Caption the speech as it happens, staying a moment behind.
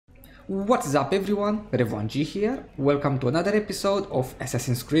What is up everyone, Revanji here, welcome to another episode of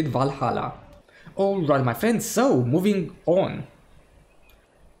Assassin's Creed Valhalla. Alright my friends, so moving on.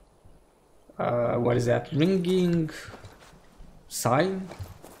 What is that? Ringing... CYNE?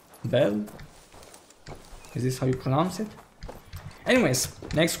 Bell? Is this how you pronounce it? Anyways,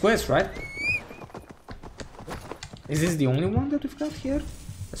 next quest, right? Is this the only one that we've got here?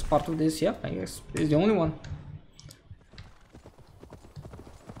 As part of this? Yeah, I guess. This is the only one.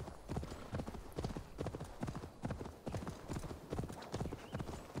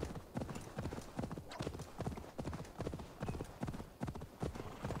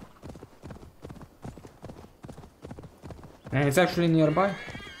 And it's actually nearby.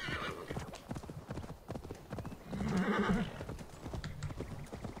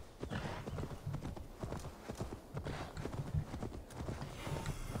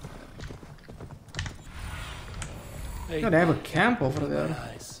 Oh, they have a camp over there.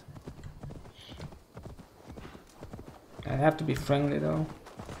 I have to be friendly though.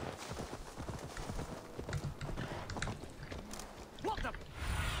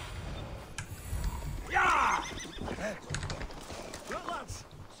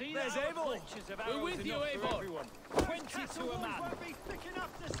 There's Eivor! We're with you, Eivor! 20 to a man!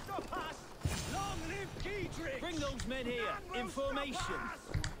 Long live Giedrich! Bring those men here, in formation!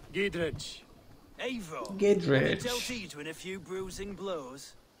 Giedrich. Eivor! Giedrich. Dealt Edwin a few bruising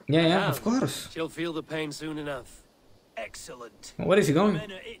blows? Yeah, of course. She'll feel the pain soon enough. Excellent. Where is he going?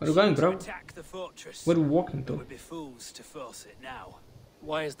 Men are Where are you going, bro? to attack the fortress. Where are you walking to? We'd be fools to force it now.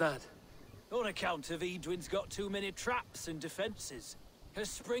 Why is that? On account of Edwin's got too many traps and defences. Her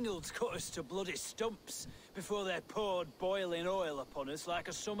springalds cut us to bloody stumps before they poured boiling oil upon us like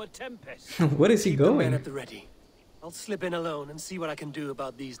a summer tempest. Where is he Keep the men going? at the ready. I'll slip in alone and see what I can do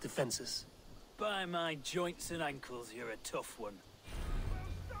about these defenses. By my joints and ankles, you're a tough one.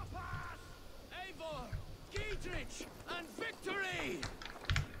 Eivor, Giedrich, and victory!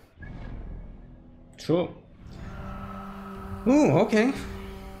 Sure. Ooh, okay.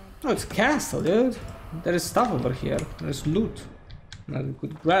 Oh, it's a castle, dude. There is stuff over here. There's loot that we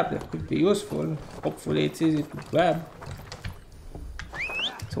could grab that could be useful. Hopefully it's easy to grab.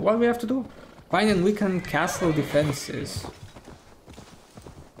 So what do we have to do? Find and weaken castle defenses.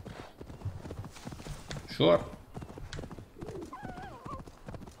 Sure.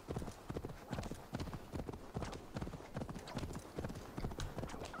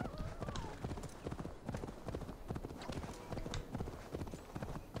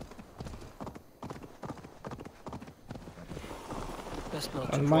 Best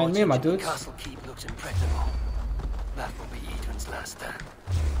not Don't to mind me, my the dudes. castle keep looks impregnable. That will be Edwin's last stand.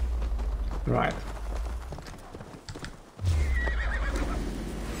 Right.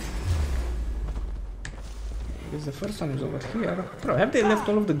 Because the first one is over here. Bro, have they left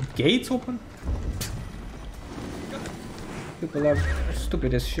all of the gates open? People are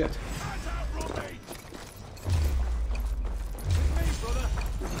stupid as shit.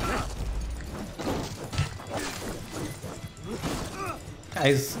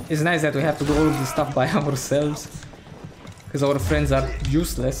 It's nice that we have to do all of this stuff by ourselves. Because our friends are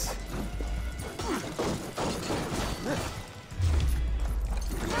useless.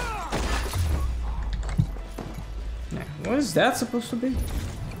 What is that supposed to be?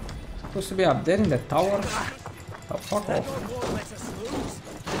 Supposed to be up there in the tower? Oh, fuck off.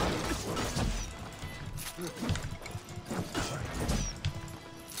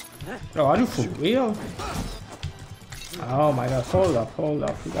 Bro, are you for real? Oh my god, hold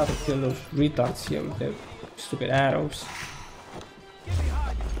up. We gotta kill those retards here with their stupid arrows.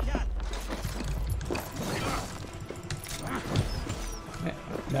 Yeah,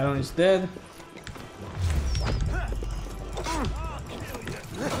 that one is dead.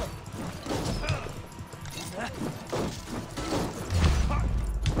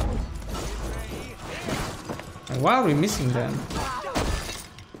 And why are we missing them?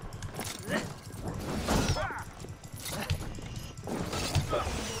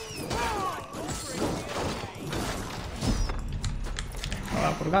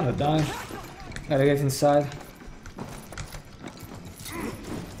 Oh, we're gonna die. Gotta get inside.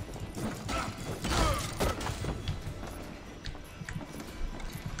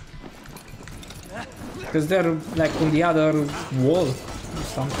 Because they're like on the other wall or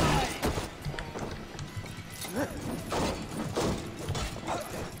something.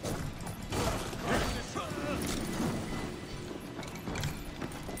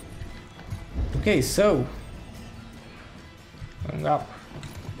 Okay, so going up.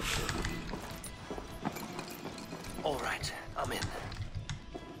 All right, I'm in.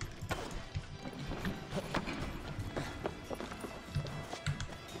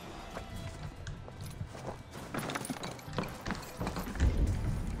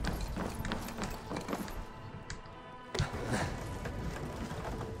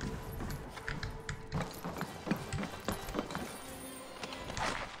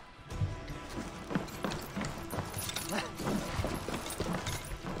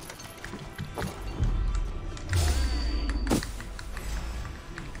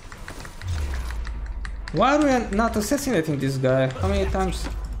 Why are we not assassinating this guy? How many times?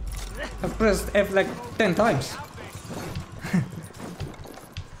 I've pressed F like 10 times.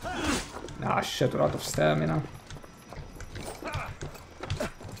 Ah shit, we're out of stamina.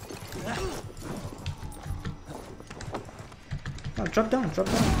 Oh, drop down, drop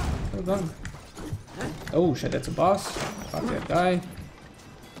down. Well done. Oh shit, that's a boss. Fuck that guy.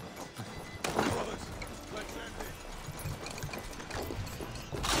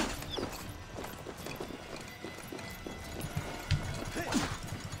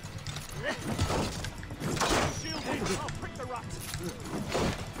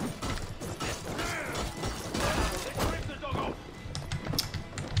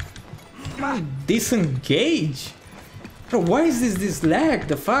 Disengage? Bro, why is this lag?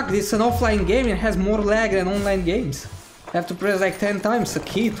 The fuck? This is an offline game and has more lag than online games. I have to press like 10 times a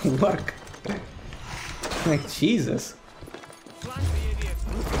key to work. Like, Jesus.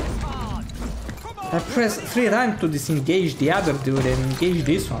 I pressed 3 times to disengage the other dude and engage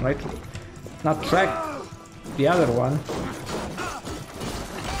this one, right? Not track the other one.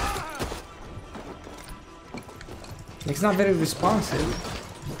 It's not very responsive.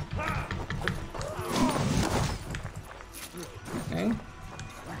 Okay.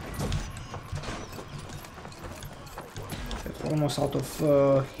 That's almost out of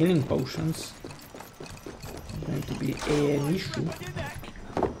healing potions. It's going to be an issue.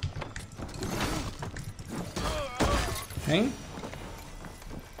 Okay.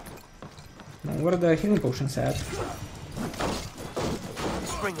 Now where are the healing potions at?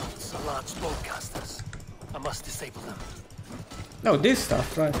 Springles are large broadcasters. I must disable them. No, this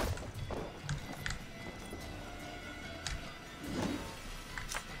stuff, right?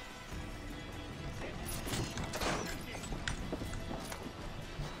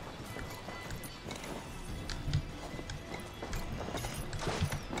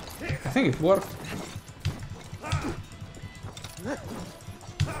 I think it worked.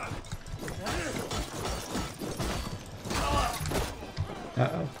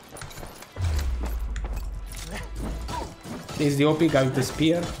 Uh-oh. Is the OP guy with the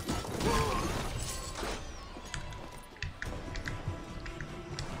spear?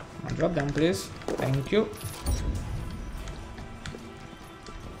 Drop down, please. Thank you.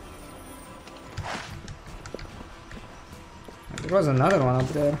 There was another one up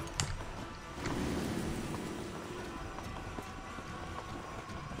there.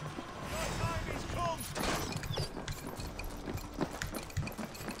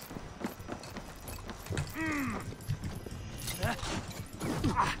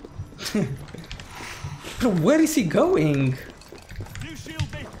 Bro, where is he going? You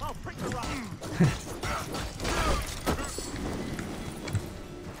shield me, I'll prick the rock.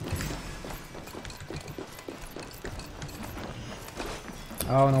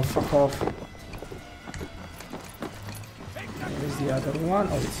 Oh no, fuck off. Where's the other one?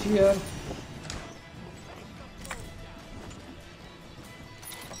 Oh, it's here.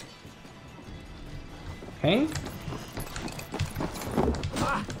 Okay.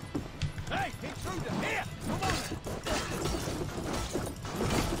 Hey, intruder, here! Come on!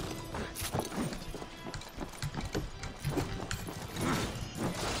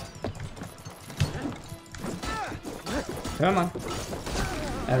 Come on.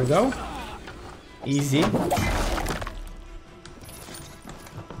 There we go. Easy. So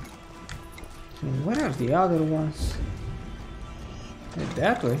where are the other ones?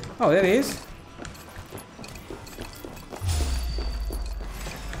 That way. Oh, there he is.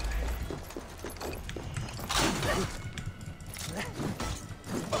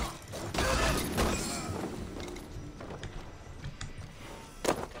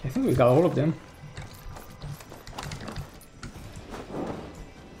 I think we got all of them.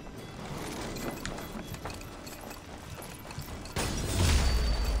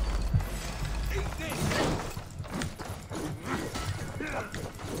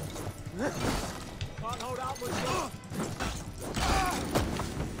 Can't hold out much longer.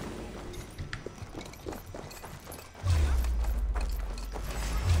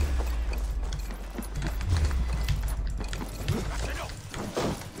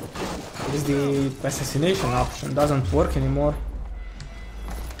 Is the assassination option doesn't work anymore.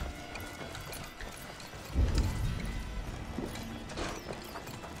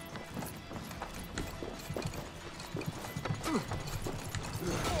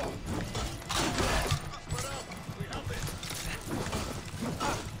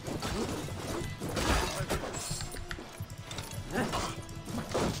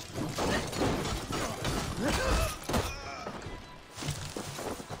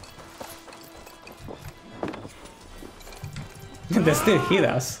 They still hit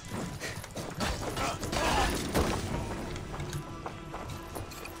us.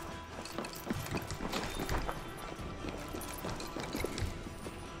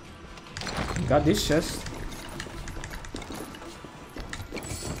 got this chest.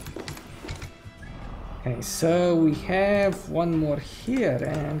 Okay, so we have one more here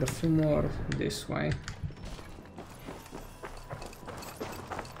and a few more this way.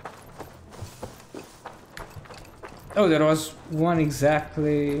 Oh, there was one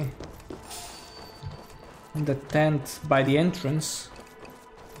exactly in the tent by the entrance.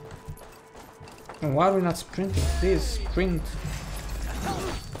 And why are we not sprinting? Please sprint.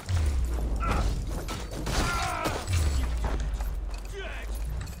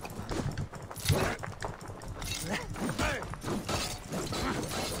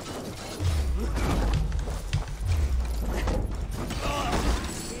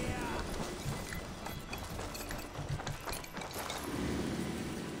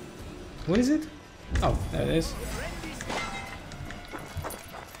 What is it? Oh, there it is.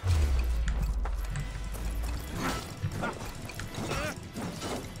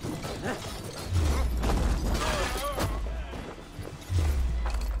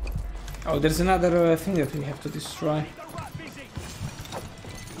 Oh, there's another thing that we have to destroy.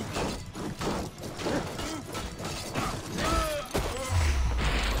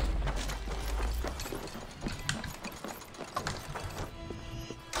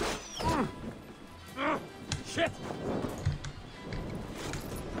 Shit!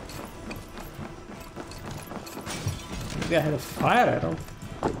 Maybe I had a fire arrow.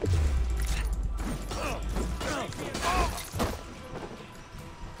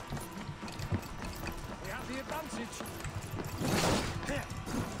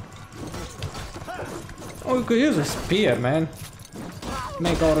 Oh, we could use a spear, man.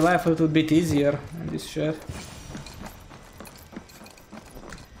 Make our life a little bit easier in this shit.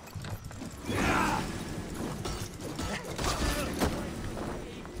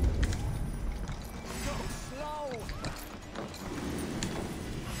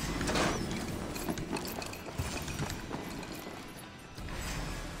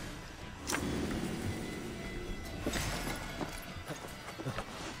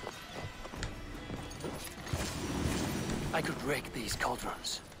 I could rake these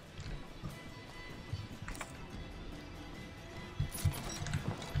cauldrons.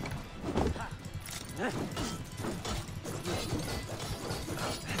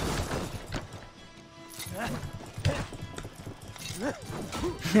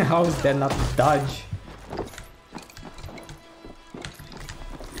 How is that not dodge?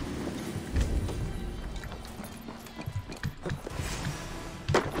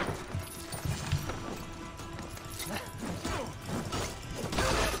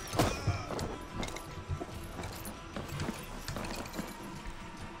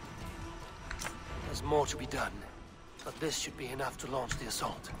 There's more to be done, but this should be enough to launch the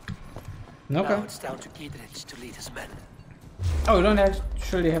assault. Okay. Now it's down to Giedrich to lead his men. Oh, we don't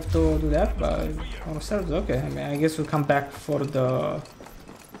actually have to do that by ourselves. Okay, I mean, I guess we'll come back for the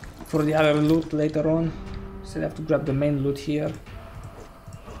other loot later on. Still have to grab the main loot here.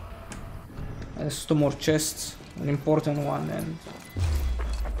 There's two more chests, an important one and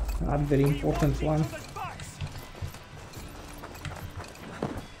a not very important one.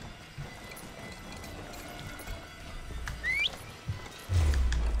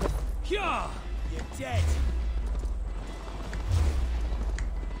 You're dead.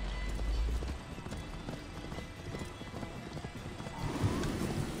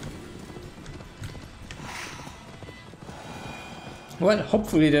 Well,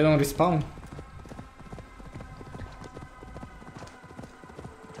 hopefully they don't respawn.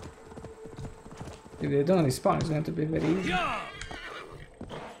 If they don't respawn, it's going to be very easy.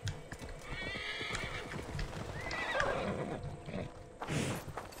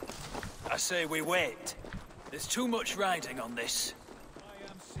 I say we wait. There's too much riding on this. I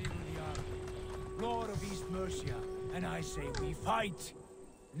am Cyriliar, Lord of East Mercia, and I say we fight.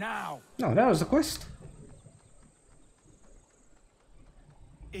 Now. No, that was the quest.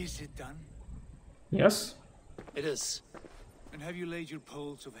 Is it done? Yes. It is. And have you laid your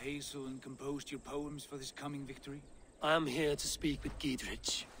poles of hazel and composed your poems for this coming victory? I am here to speak with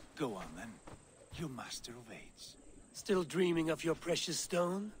Giedrich. Go on then, you master of aids. Still dreaming of your precious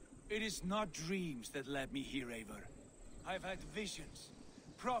stone? It is not dreams that led me here, Eivor. I've had visions,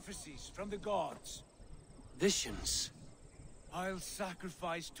 prophecies from the gods. Visions? I'll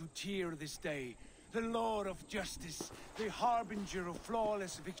sacrifice to Tyr this day, the Lord of Justice, the harbinger of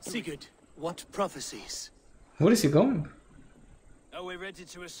flawless victory. Sigurd, what prophecies? Where is he going? Are we ready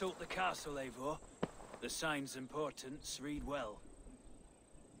to assault the castle, Eivor? The signs and portents read well.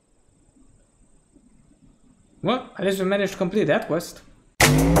 Well, at least we managed to complete that quest.